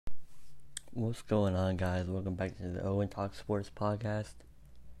What's going on, guys? Welcome back to the Owen Talk Sports Podcast.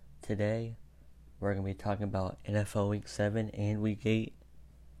 Today, we're going to be talking about NFL Week 7 and Week 8.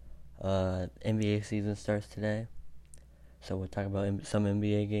 NBA season starts today. So we'll talk about some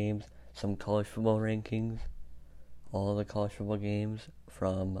NBA games, some college football rankings, all the college football games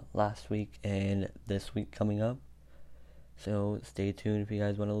from last week and this week coming up. So stay tuned if you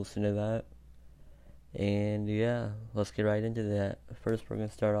guys want to listen to that. And yeah, let's get right into that. First, we're going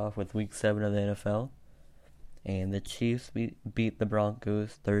to start off with Week 7 of the NFL. And the Chiefs beat the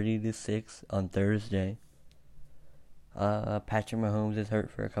Broncos 30-6 on Thursday. Patrick Mahomes is hurt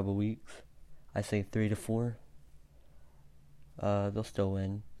for a couple weeks. I say 3-4. They'll still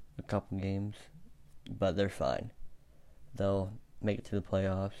win a couple games, but they're fine. They'll make it to the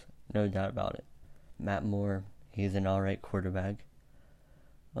playoffs, no doubt about it. Matt Moore, he's an alright quarterback.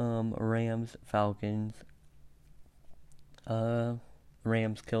 Rams, Falcons.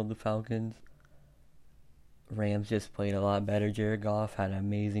 Rams killed the Falcons. Rams just played a lot better. Jared Goff had an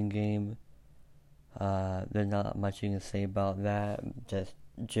amazing game. There's not much you can say about that. Just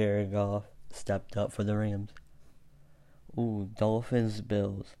Jared Goff stepped up for the Rams. Ooh, Dolphins,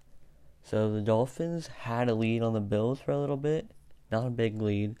 Bills. So the Dolphins had a lead on the Bills for a little bit. Not a big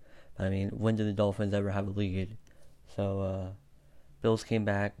lead. But I mean, when did the Dolphins ever have a lead? So, Bills came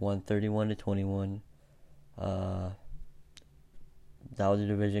back, won 31-21. That was a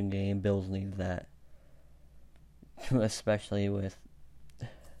division game. Bills need that. Especially with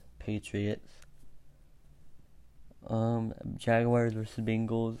Patriots. Jaguars versus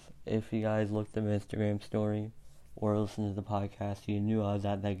Bengals. If you guys looked at my Instagram story or listened to the podcast, you knew I was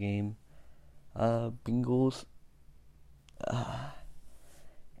at that game. Bengals.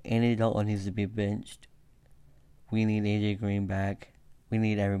 Andy Dalton needs to be benched. We need AJ Green back. We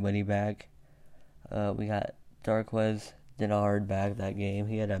need everybody back. We got Darqueze Dennard back that game.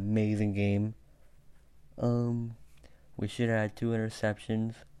 He had an amazing game. We should have had 2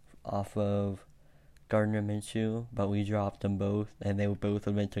 interceptions off of Gardner Minshew, but we dropped them both, and they would both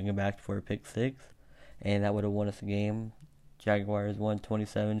have been taken back for a pick 6, and that would have won us the game. Jaguars won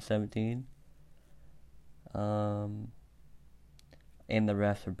 27-17. And the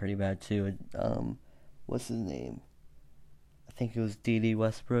refs were pretty bad too. What's his name? I think it was D.D.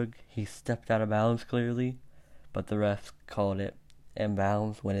 Westbrook. He stepped out of bounds clearly, but the refs called it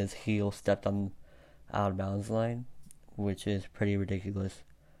inbounds when his heel stepped on out of bounds line, which is pretty ridiculous.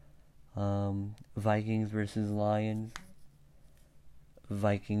 Vikings versus Lions.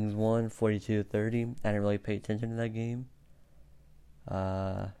 Vikings won 42-30. I didn't really pay attention to that game.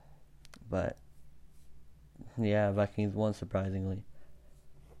 But yeah, Vikings won surprisingly.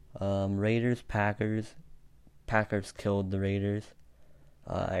 Raiders, Packers. Packers killed the Raiders.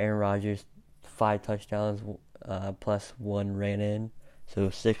 Aaron Rodgers, 5 touchdowns, plus 1 ran in. So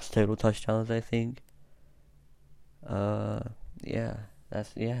 6 total touchdowns, I think. Yeah.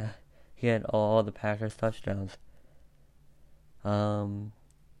 He had all the Packers touchdowns.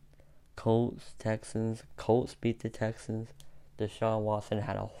 Colts, Texans. Colts beat the Texans. Deshaun Watson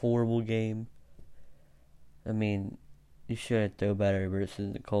had a horrible game. I mean, you should throw better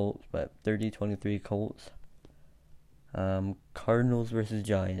versus the Colts, but 30-23 Colts. Cardinals versus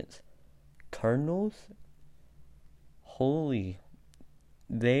Giants. Cardinals? Holy.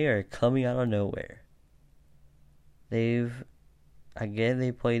 They are coming out of nowhere. They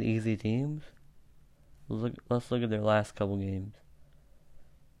played easy teams. Let's look at their last couple games.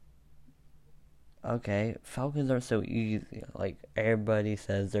 Okay, Falcons aren't so easy. Like, everybody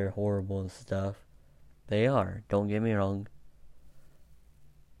says they're horrible and stuff. They are, don't get me wrong.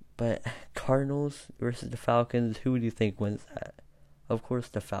 But Cardinals versus the Falcons, who do you think wins that? Of course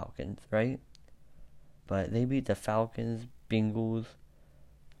the Falcons, right? But they beat the Falcons, Bengals,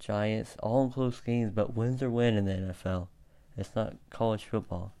 Giants, all in close games, but wins are win in the NFL. It's not college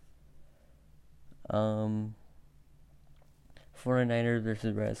football. 49ers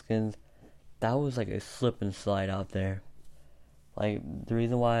versus Redskins. That was like a slip and slide out there. Like, the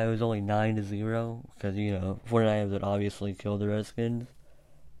reason why it was only 9-0, because, 49ers would obviously kill the Redskins,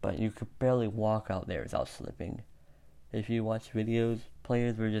 but you could barely walk out there without slipping. If you watch videos,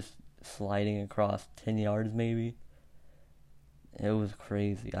 players were just sliding across 10 yards maybe. It was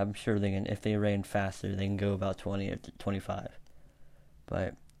crazy. I'm sure if they ran faster, they can go about 20 or 25.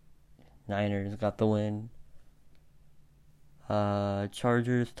 But Niners got the win.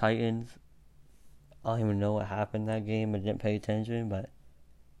 Chargers, Titans. I don't even know what happened that game. I didn't pay attention, but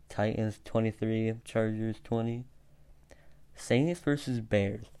Titans 23, Chargers 20. Saints versus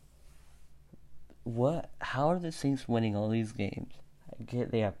Bears. How are the Saints winning all these games? I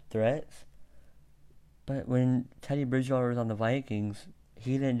get they have threats, but when Teddy Bridgewater was on the Vikings,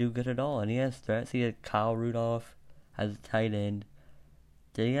 he didn't do good at all. And he has threats. He had Kyle Rudolph as a tight end.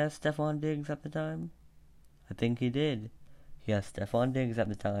 Did he have Stephon Diggs at the time? I think he did. He has Stephon Diggs at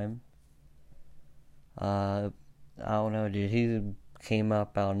the time. I don't know, dude. He came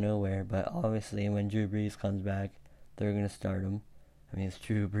up out of nowhere, but obviously when Drew Brees comes back, they're gonna start him. I mean, it's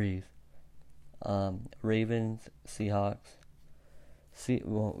Drew Brees. Ravens, Seahawks.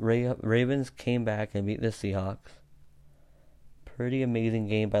 Ravens came back and beat the Seahawks. Pretty amazing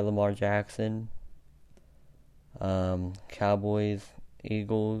game by Lamar Jackson. Cowboys,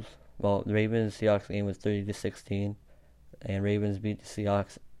 Eagles. Well, the Ravens Seahawks game was 30-16, and Ravens beat the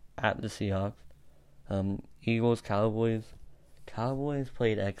Seahawks at the Seahawks. Eagles, Cowboys. Cowboys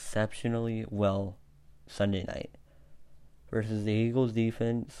played exceptionally well Sunday night versus the Eagles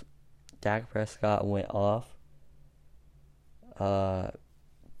defense. Dak Prescott went off.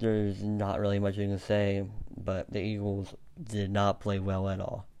 There's not really much you can say, but the Eagles did not play well at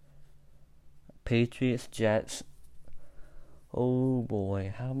all. Patriots, Jets. Oh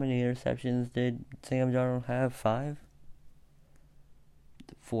boy, how many interceptions did Sam Darnold have? 5?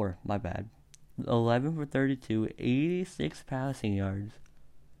 4, my bad. 11 for 32, 86 passing yards,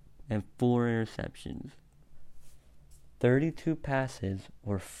 and 4 interceptions. 32 passes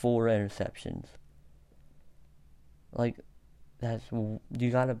or 4 interceptions. Like,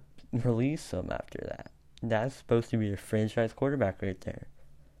 you gotta release them after that. That's supposed to be your franchise quarterback right there.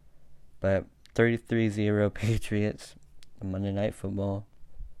 But 33-0 Patriots, Monday Night Football.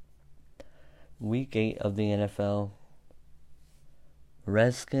 Week 8 of the NFL.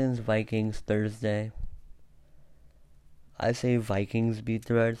 Redskins, Vikings, Thursday. I say Vikings beat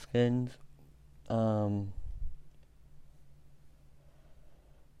the Redskins. Oh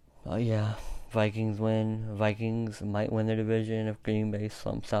yeah, Vikings win. Vikings might win their division if Green Bay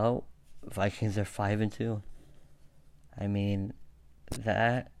slumps out. Vikings are 5-2. I mean,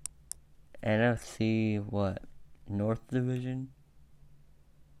 that NFC North Division?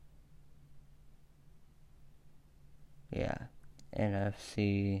 Yeah,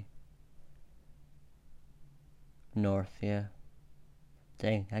 NFC North. Yeah.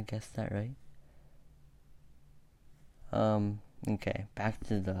 Dang, I guessed that right. Okay, back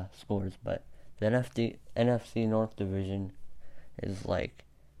to the scores, but the NFC North Division is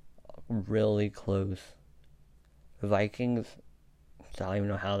really close. The Vikings, I don't even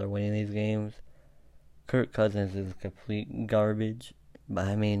know how they're winning these games. Kirk Cousins is complete garbage, but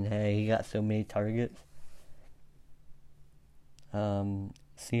I mean, hey, he got so many targets.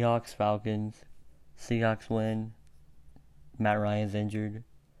 Seahawks, Falcons. Seahawks win. Matt Ryan's injured.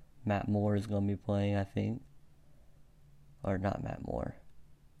 Matt Moore is going to be playing, I think. Or not Matt Moore.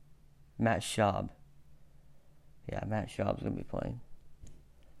 Matt Schaub. Yeah, Matt Schaub's going to be playing.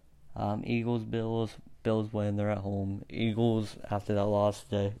 Eagles, Bills. Bills win. They're at home. Eagles, after that loss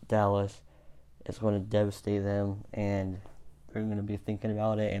to Dallas, it's going to devastate them. And they're going to be thinking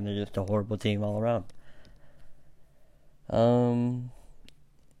about it. And they're just a horrible team all around.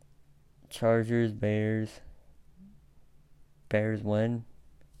 Chargers, Bears. Bears win.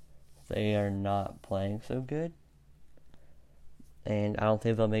 They are not playing so good. And I don't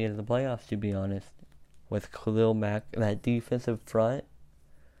think they'll make it to the playoffs, to be honest. With Khalil Mack, that defensive front,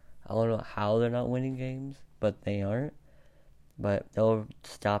 I don't know how they're not winning games, but they aren't. But they'll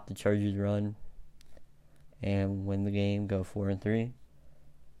stop the Chargers' run and win the game, go 4-3.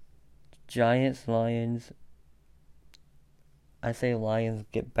 Giants, Lions. I say Lions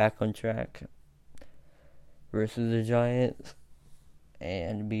get back on track versus the Giants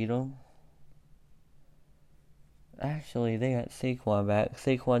and beat them. Actually, they got Saquon back.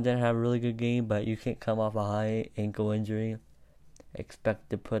 Saquon didn't have a really good game, but you can't come off a high ankle injury. Expect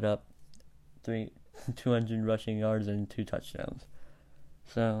to put up 200 rushing yards and 2 touchdowns.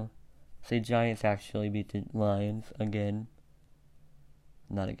 So, say Giants actually beat the Lions again.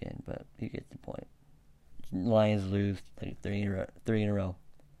 Not again, but you get the point. Lions lose 3 in a row.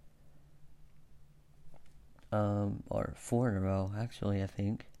 Or 4 in a row, actually, I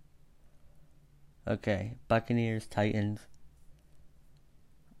think. Okay, Buccaneers, Titans.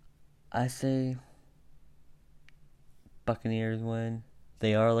 I say Buccaneers win.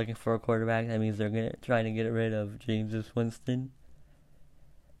 They are looking for a quarterback. That means they're trying to get rid of James Winston.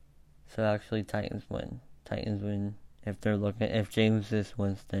 So actually, Titans win. Titans win if James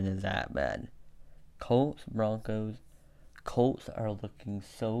Winston is that bad. Colts, Broncos. Colts are looking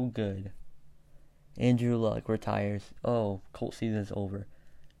so good. Andrew Luck retires. Oh, Colts season's over.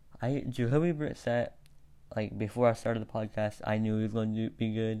 Jacoby Brissett, before I started the podcast, I knew he was going to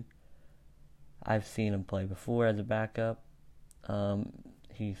be good. I've seen him play before as a backup.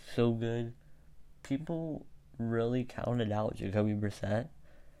 He's so good. People really counted out Jacoby Brissett,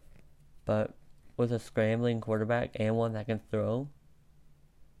 but with a scrambling quarterback and one that can throw,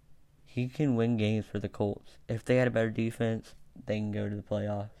 he can win games for the Colts. If they had a better defense, they can go to the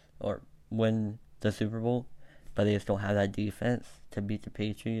playoffs or win the Super Bowl, but they just don't have that defense to beat the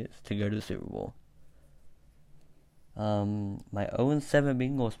Patriots to go to the Super Bowl. My 0-7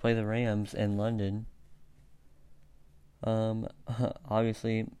 Bengals play the Rams in London.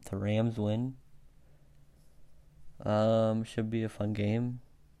 Obviously, the Rams win. Should be a fun game.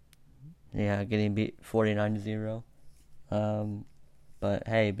 Yeah, getting beat 49-0. But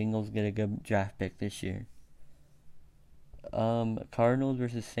hey, Bengals get a good draft pick this year. Cardinals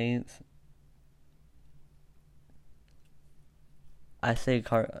versus Saints. I say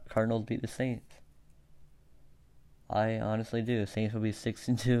Cardinals beat the Saints. I honestly do. Saints will be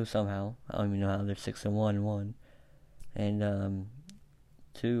 6-2 somehow. I don't even know how they're 6-1. And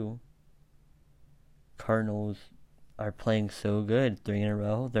 2, Cardinals are playing so good 3 in a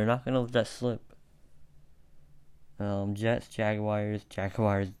row. They're not gonna let that slip. Jets, Jaguars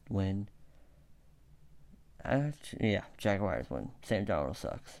win. Yeah, Jaguars win. Sam Darnold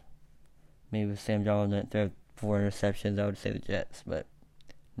sucks. Maybe if Sam Darnold didn't throw 4 interceptions, I would say the Jets, but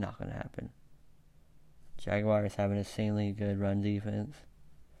not gonna happen. Jaguars have an insanely good run defense.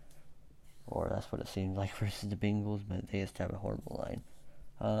 Or that's what it seems like versus the Bengals, but they just have a horrible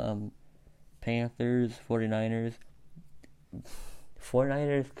line. Panthers, 49ers.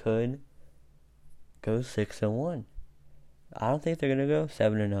 49ers could go 6-1. I don't think they're going to go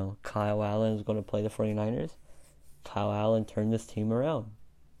 7-0. Kyle Allen is going to play the 49ers. Kyle Allen turned this team around.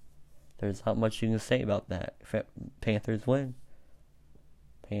 There's not much you can say about that. If Panthers win,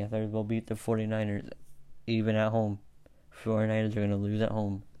 Panthers will beat the 49ers, even at home. 49ers are going to lose at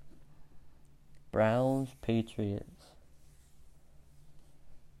home. Browns, Patriots.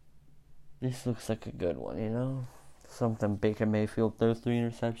 This looks like a good one, you know? Something Baker Mayfield throws 3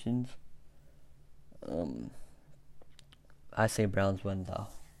 interceptions. I say Browns win, though.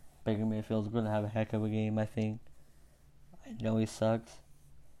 Baker Mayfield's going to have a heck of a game, I think. I know he sucks,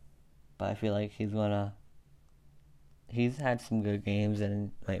 but I feel like he's had some good games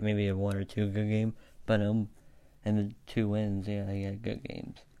and like maybe a 1 or 2 good game, but and the 2 wins, yeah, he had good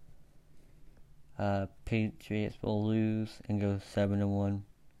games. Patriots will lose and go 7-1.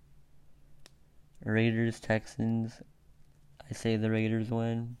 Raiders, Texans. I say the Raiders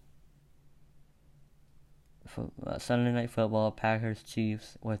win. Sunday Night Football, Packers,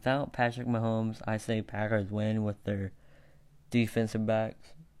 Chiefs. Without Patrick Mahomes, I say Packers win with their defensive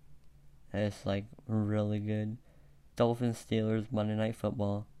backs. It's like really good. Dolphins, Steelers, Monday Night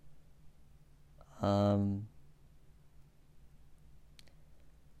Football.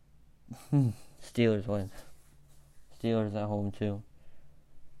 Steelers win. Steelers at home too.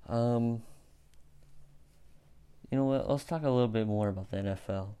 You know what? Let's talk a little bit more about the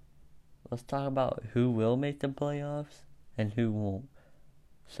NFL. Let's talk about who will make the playoffs and who won't.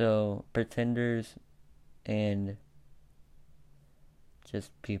 So, pretenders and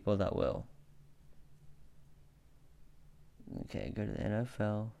just people that will. Okay, go to the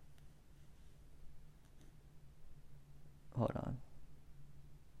NFL. Hold on.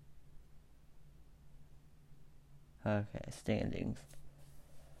 Okay, standings.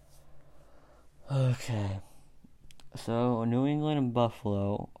 Okay. So, New England and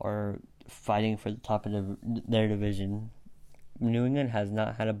Buffalo are fighting for the top of their division. New England has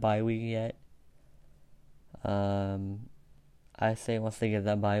not had a bye week yet. I say once they get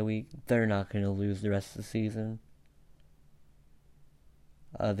that bye week, they're not going to lose the rest of the season.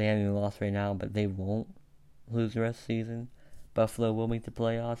 They haven't even lost right now, but they won't lose the rest of the season. Buffalo will make the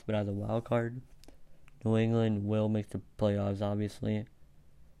playoffs, but as a wild card. New England will make the playoffs, obviously.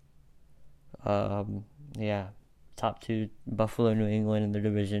 Yeah. Top 2, Buffalo, New England in their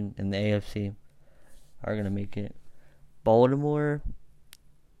division in the AFC are going to make it. Baltimore,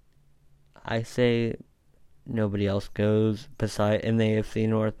 I say nobody else goes in the AFC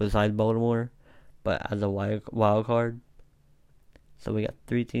North besides Baltimore, but as a wild card. So we got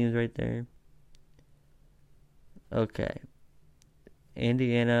 3 teams right there. Okay.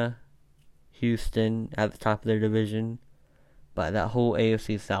 Indiana, Houston at the top of their division. But that whole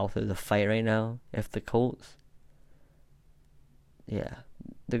AFC South is a fight right now. If the Colts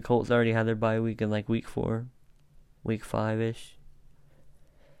already had their bye week in like week 4, week 5-ish.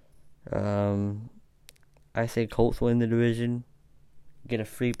 I say Colts win the division, get a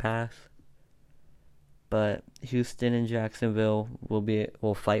free pass. But Houston and Jacksonville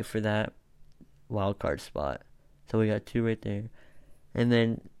will fight for that wild card spot. So we got 2 right there. And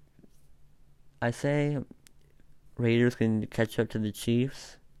then I say Raiders can catch up to the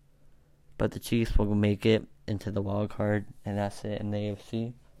Chiefs, but the Chiefs will make it into the wild card, and that's it in the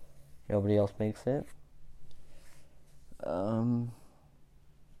AFC. Nobody else makes it.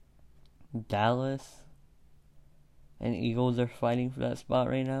 Dallas and Eagles are fighting for that spot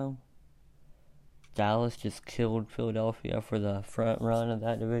right now. Dallas just killed Philadelphia for the front run of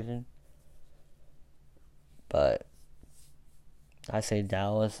that division. But I say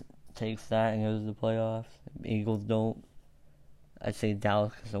Dallas takes that and goes to the playoffs. Eagles don't. I say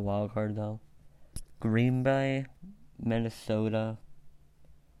Dallas is a wild card though. Green Bay, Minnesota.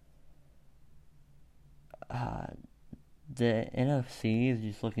 The NFC is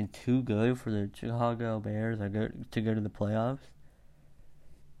just looking too good for the Chicago Bears to go to the playoffs.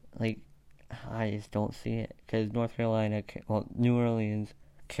 Like, I just don't see it. Because North Carolina, New Orleans,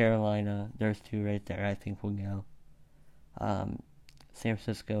 Carolina, there's two right there I think will go. San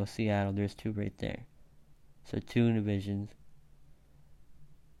Francisco, Seattle, there's two right there. So 2 divisions.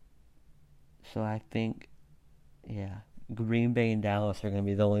 So I think, Green Bay and Dallas are going to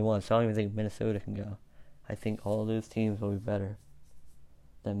be the only ones. So I don't even think Minnesota can go. I think all those teams will be better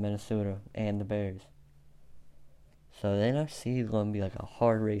than Minnesota and the Bears. So the NFC is going to be like a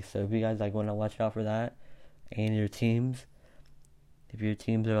hard race. So if you guys want to watch out for that, and your teams, if your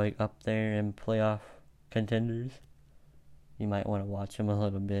teams are like up there in playoff contenders, you might want to watch them a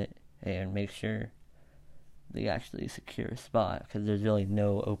little bit and make sure they actually secure a spot, because there's really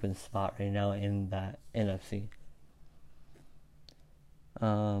no open spot right now in that NFC.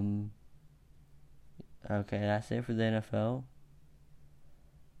 Okay, that's it for the NFL.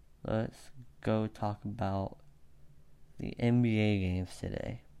 Let's go talk about the NBA games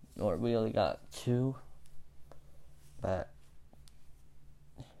today. Or we only got 2, but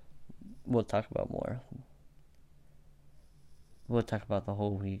we'll talk about more. We'll talk about the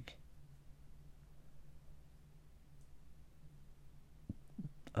whole week.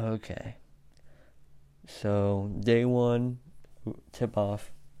 Okay. So, day 1,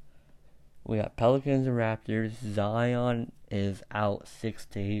 tip-off. We got Pelicans and Raptors. Zion is out 6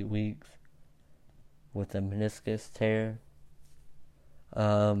 to 8 weeks with a meniscus tear.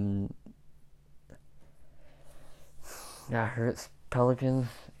 That hurts Pelicans.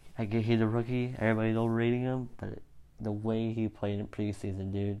 I get he's a rookie. Everybody's overrating him, but the way he played in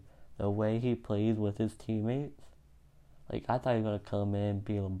preseason, dude, the way he plays with his teammates, like, I thought he was gonna come in,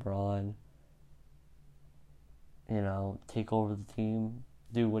 be LeBron, take over the team,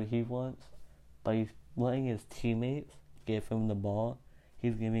 do what he wants, but he's letting his teammates give him the ball.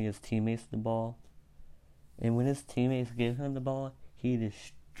 He's giving his teammates the ball, and when his teammates give him the ball, he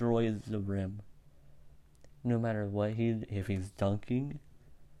destroys the rim. No matter what if he's dunking,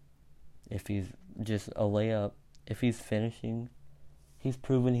 if he's just a layup, if he's finishing, he's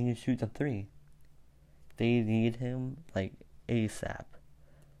proven he can shoot the 3. They need him like ASAP.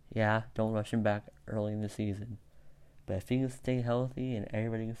 Yeah, don't rush him back early in the season. But if he can stay healthy and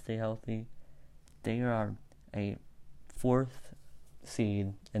everybody can stay healthy, they are a 4th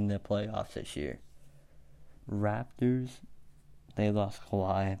seed in the playoffs this year. Raptors, they lost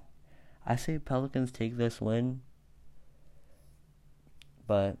Kawhi. I say Pelicans take this win,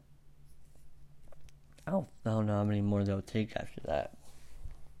 but I don't know how many more they'll take after that.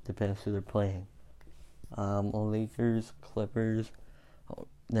 Depends who they're playing. Lakers, Clippers,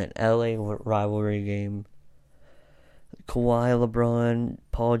 then LA rivalry game. Kawhi, LeBron,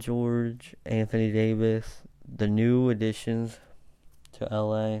 Paul George, Anthony Davis, the new additions to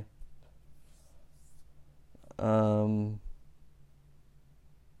LA.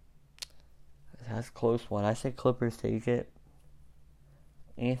 That's a close one. I say Clippers take it.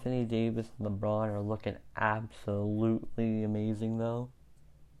 Anthony Davis and LeBron are looking absolutely amazing though.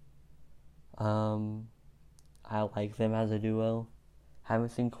 I like them as a duo. Haven't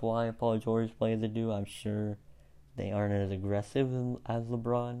seen Kawhi and Paul George play as a duo. I'm sure they aren't as aggressive as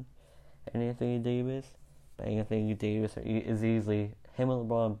LeBron and Anthony Davis. But Anthony Davis is easily, him and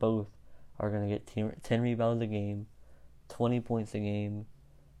LeBron both are going to get 10 rebounds a game, 20 points a game.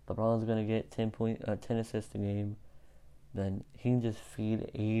 LeBron's going to get 10 assists a game. Then he can just feed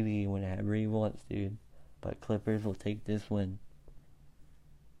 80 whenever he wants, dude. But Clippers will take this win.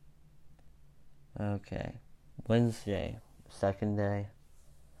 Okay. Wednesday, second day.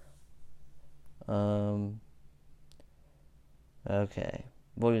 Okay.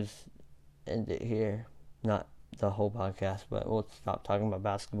 We'll just end it here. Not the whole podcast, but we'll stop talking about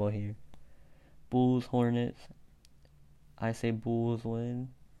basketball here. Bulls, Hornets. I say Bulls win.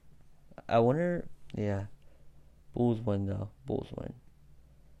 I wonder, Bulls win though. Bulls win.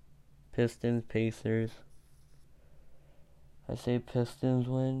 Pistons, Pacers. I say Pistons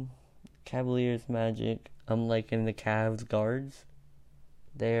win. Cavaliers, Magic. I'm liking the Cavs guards.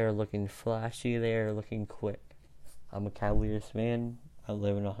 They're looking flashy. They're looking quick. I'm a Cavaliers fan. I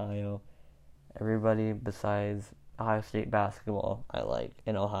live in Ohio. Everybody besides Ohio State basketball I like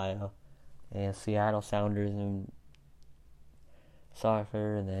in Ohio. And Seattle Sounders and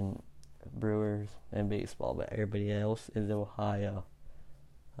soccer, and then Brewers and baseball. But everybody else is Ohio.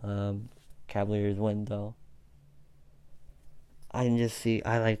 Cavaliers win though. I can just see.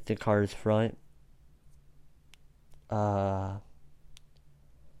 I like the Cards front.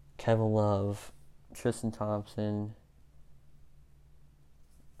 Kevin Love, Tristan Thompson,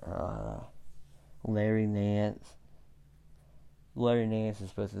 Larry Nance. Larry Nance is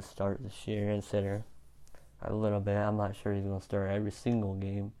supposed to start this year in center a little bit. I'm not sure he's going to start every single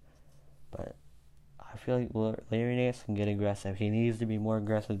game, but I feel like Larry Nance can get aggressive. He needs to be more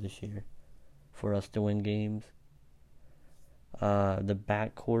aggressive this year for us to win games. The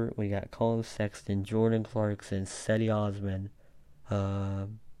backcourt, we got Colin Sexton, Jordan Clarkson, Cedi Osman.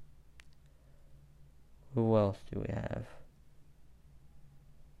 Who else do we have?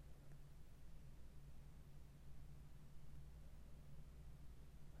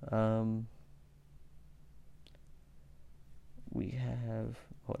 We have,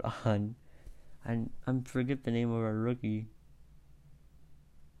 hold on, I forget the name of our rookie.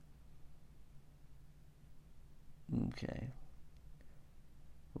 Okay.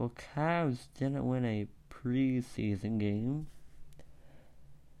 Well, Cavs didn't win a preseason game,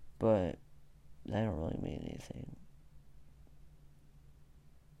 but that don't really mean anything.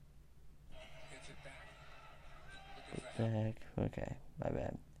 Back. Okay, my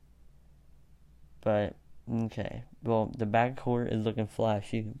bad. But okay, well, the backcourt is looking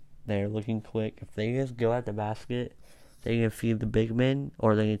flashy. They're looking quick. If they just go at the basket, they can feed the big men,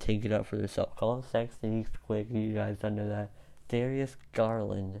 or they can take it up for themselves. Colin Sexton, he's quick. You guys don't know that. Darius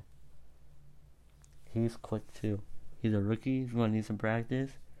Garland, he's quick too. He's a rookie. He's going to need some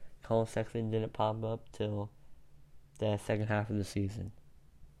practice. Colin Sexton didn't pop up till the second half of the season.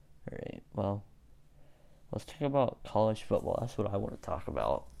 Alright, well, let's talk about college football. That's what I want to talk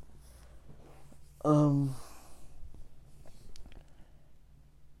about.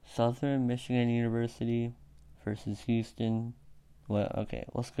 Southern Michigan University versus Houston. Well, okay,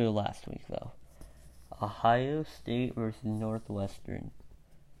 let's go last week though. Ohio State versus Northwestern.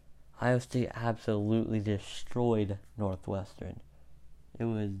 Ohio State absolutely destroyed Northwestern. It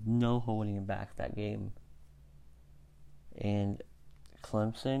was no holding back that game. And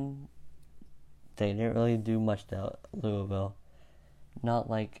Clemson, they didn't really do much to Louisville. Not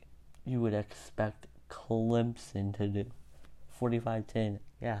like you would expect Clemson to do. 45-10,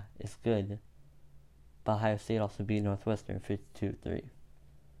 yeah, it's good. But Ohio State also beat Northwestern 52-3.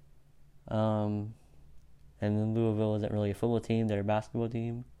 And then Louisville isn't really a football team, they're a basketball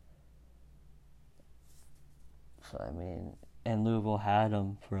team. So, I mean, and Louisville had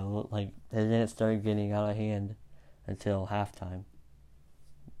them for a little, like, they didn't start getting out of hand until halftime.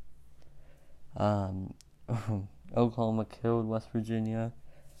 Oklahoma killed West Virginia.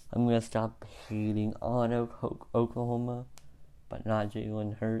 I'm going to stop hating on Oklahoma, but not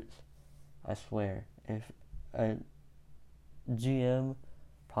Jalen Hurts. I swear. If a GM,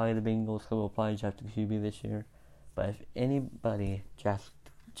 probably the Bengals will probably draft a QB this year, but if anybody drafts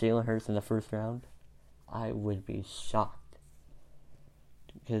Jalen Hurts in the first round, I would be shocked.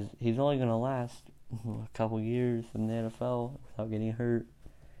 Because he's only going to last a couple years in the NFL without getting hurt.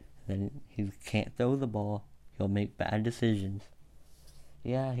 And then he can't throw the ball. He'll make bad decisions.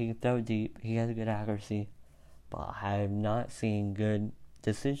 Yeah, he can throw it deep. He has good accuracy. But I have not seen good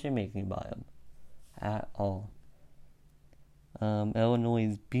decision making by him at all.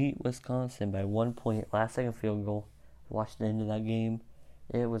 Illinois beat Wisconsin by 1 point. Last second field goal. Watched the end of that game.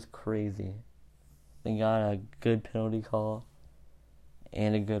 It was crazy. They got a good penalty call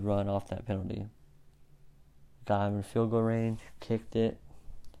and a good run off that penalty. Got him in field goal range, kicked it,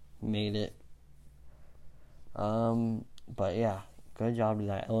 made it. But yeah, good job to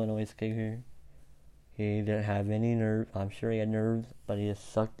that Illinois kicker. He didn't have any nerve. I'm sure he had nerves, but he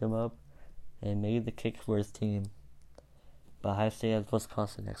just sucked them up and made the kick for his team. But Ohio State has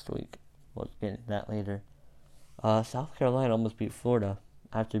Wisconsin next week. We'll get into that later. South Carolina almost beat Florida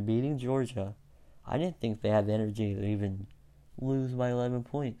after beating Georgia. I didn't think they had the energy to even lose by 11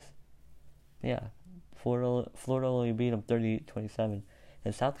 points. Yeah, Florida only beat them 38-27.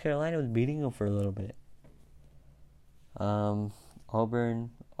 And South Carolina was beating them for a little bit.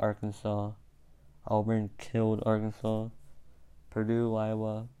 Auburn, Arkansas. Auburn killed Arkansas. Purdue,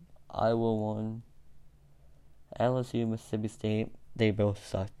 Iowa. Iowa won. LSU, Mississippi State. They both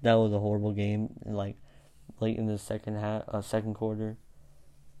sucked. That was a horrible game. Like late in the second quarter,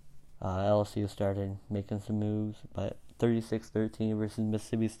 LSU started making some moves, but 36-13 versus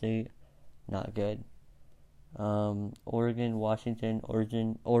Mississippi State. Not good. Oregon, Washington,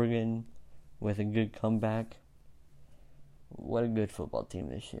 Oregon with a good comeback. What a good football team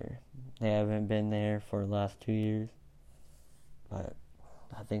this year. They haven't been there for the last 2 years, but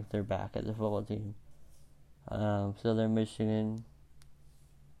I think they're back as a football team. Southern Michigan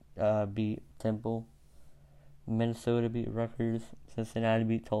beat Temple. Minnesota beat Rutgers. Cincinnati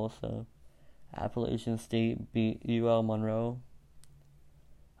beat Tulsa. Appalachian State beat UL Monroe.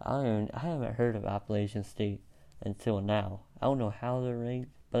 I haven't heard of Appalachian State until now. I don't know how they're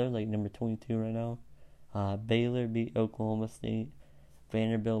ranked, but they're like number 22 right now. Baylor beat Oklahoma State.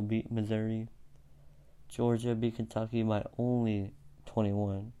 Vanderbilt beat Missouri. Georgia beat Kentucky by only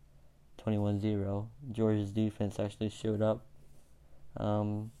 21-0. Georgia's defense actually showed up.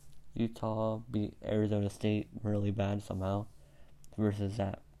 Utah beat Arizona State really bad somehow versus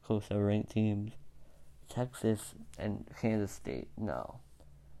that closer ranked teams. Texas and Kansas State, no.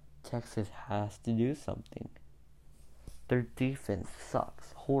 Texas has to do something. Their defense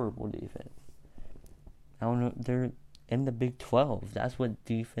sucks. Horrible defense. I don't know. They're in the Big 12. That's where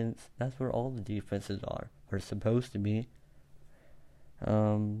all the defenses are supposed to be.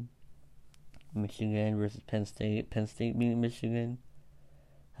 Michigan versus Penn State. Penn State beat Michigan.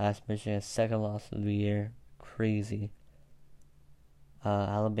 That's Michigan's second loss of the year. Crazy.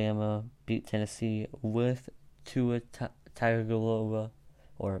 Alabama beat Tennessee with Tua Tagovailoa,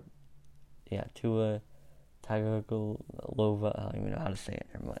 Tua Tagovailoa. I don't even know how to say it.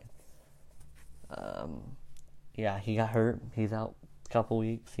 Never mind. He got hurt. He's out a couple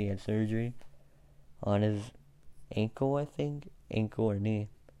weeks. He had surgery on his ankle, I think, ankle or knee.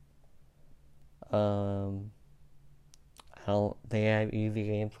 They have easy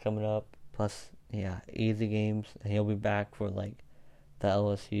games coming up. Plus, easy games, and he'll be back for like the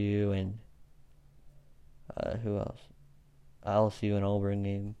LSU and who else? LSU and Auburn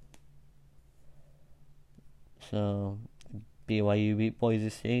game. So BYU beat Boise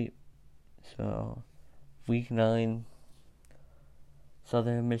State. So week 9,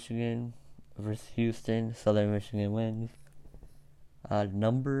 Southern Michigan versus Houston. Southern Michigan wins.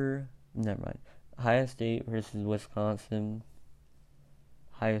 Ohio State versus Wisconsin.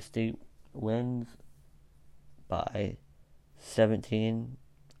 Ohio State wins by 17.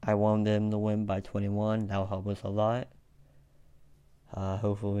 I want them to win by 21. That'll help us a lot.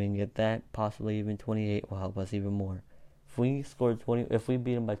 Hopefully we can get that. Possibly even 28 will help us even more. If we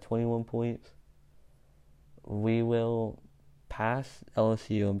beat them by 21 points, we will pass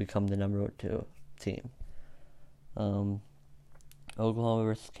LSU and become the number 2 team. Oklahoma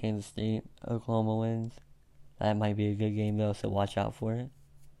versus Kansas State. Oklahoma wins. That might be a good game though, so watch out for it.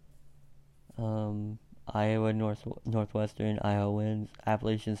 Iowa Northwestern. Iowa wins.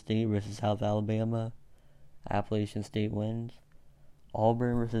 Appalachian State versus South Alabama. Appalachian State wins.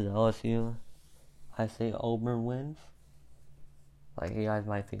 Auburn versus LSU. I say Auburn wins. Like, you guys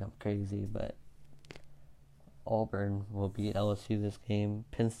might think I'm crazy, but Auburn will beat LSU this game.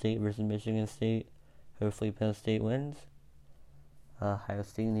 Penn State versus Michigan State. Hopefully Penn State wins. Ohio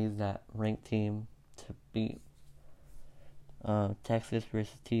State needs that ranked team to beat. Texas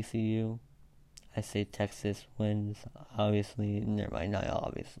versus TCU. I say Texas wins. Obviously, never mind, not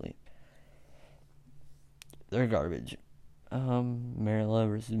obviously. They're garbage.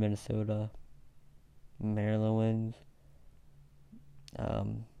 Maryland versus Minnesota. Maryland wins.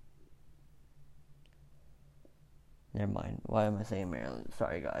 Never mind. Why am I saying Maryland?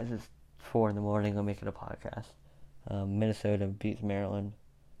 Sorry guys, it's 4 in the morning. I'm making a podcast. Minnesota beats Maryland.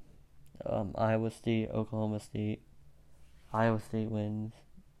 Iowa State, Oklahoma State. Iowa State wins.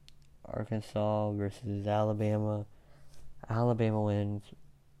 Arkansas versus Alabama. Alabama wins.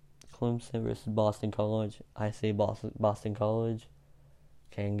 Clemson versus Boston College. I say Boston College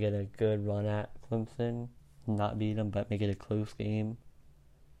can get a good run at Clemson. Not beat them, but make it a close game.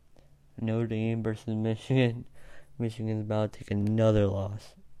 Notre Dame versus Michigan. Michigan's about to take another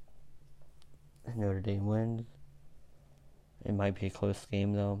loss. Notre Dame wins. It might be a close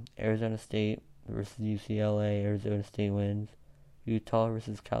game though. Arizona State versus UCLA. Arizona State wins. Utah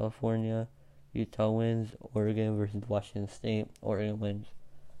versus California. Utah wins. Oregon versus Washington State. Oregon wins.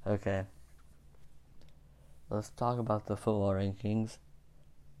 Okay. Let's talk about the football rankings.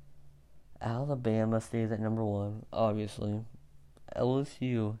 Alabama stays at number 1, obviously.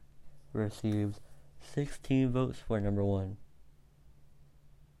 LSU receives 16 votes for number 1.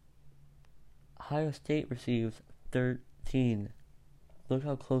 Ohio State receives 13. Look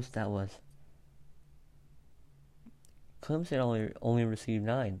how close that was. Clemson only received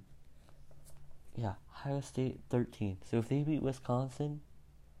 9. Yeah, Ohio State 13. So if they beat Wisconsin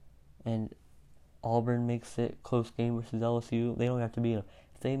and Auburn makes it close game versus LSU, they don't have to be if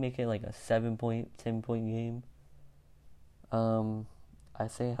they make it like a 7-point, 10-point game. I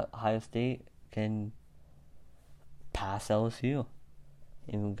say Ohio State can pass LSU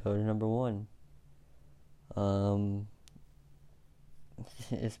and go to number one.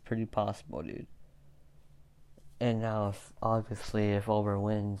 It's pretty possible, dude. And now, if Auburn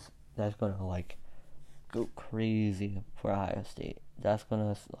wins, that's gonna like go crazy for Ohio State. That's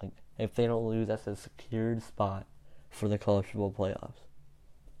gonna like, if they don't lose, that's a secured spot for the college football playoffs.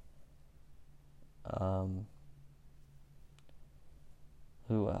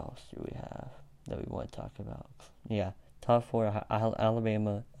 Who else do we have that we want to talk about? Yeah, top four: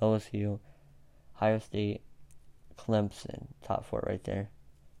 Alabama, LSU, Ohio State, Clemson. Top four right there.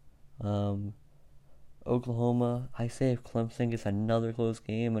 Oklahoma. I say if Clemson gets another close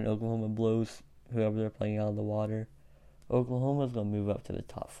game and Oklahoma blows whoever they're playing out of the water, Oklahoma's gonna move up to the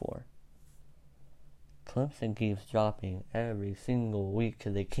top four. Clemson keeps dropping every single week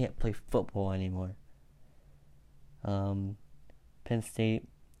because they can't play football anymore. Penn State,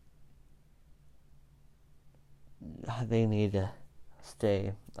 they need to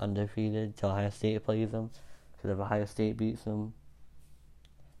stay undefeated till Ohio State plays them. Because if Ohio State beats them,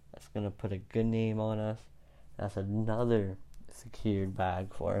 that's going to put a good name on us. That's another secured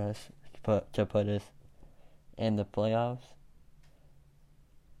bag for us to put us in the playoffs.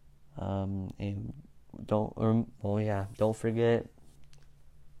 And don't forget,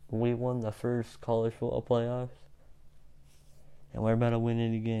 we won the first college football playoffs, and we're about to win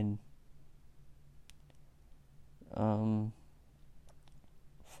it again.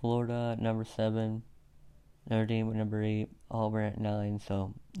 Florida at number 7, Notre Dame at number 8, Auburn at 9.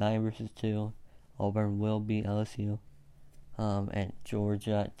 So 9 versus 2. Auburn will beat LSU. And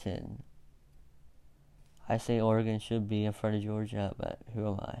Georgia at 10. I say Oregon should be in front of Georgia, but who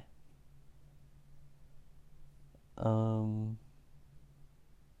am I?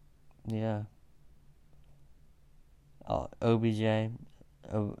 Yeah. OBJ,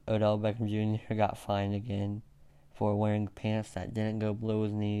 Odell Beckham Jr. got fined again for wearing pants that didn't go below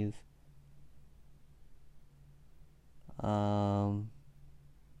his knees.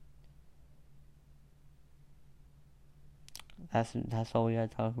 That's all we gotta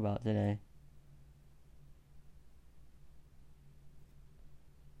talk about today.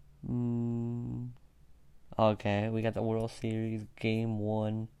 Okay, we got the World Series Game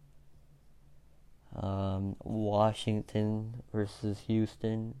 1. Washington versus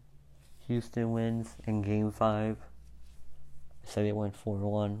Houston. Houston wins in Game 5. So they won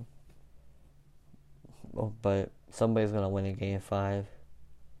 4-1. But somebody's going to win in Game 5.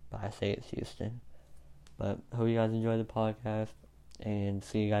 But I say it's Houston. But hope you guys enjoy the podcast. And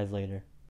see you guys later.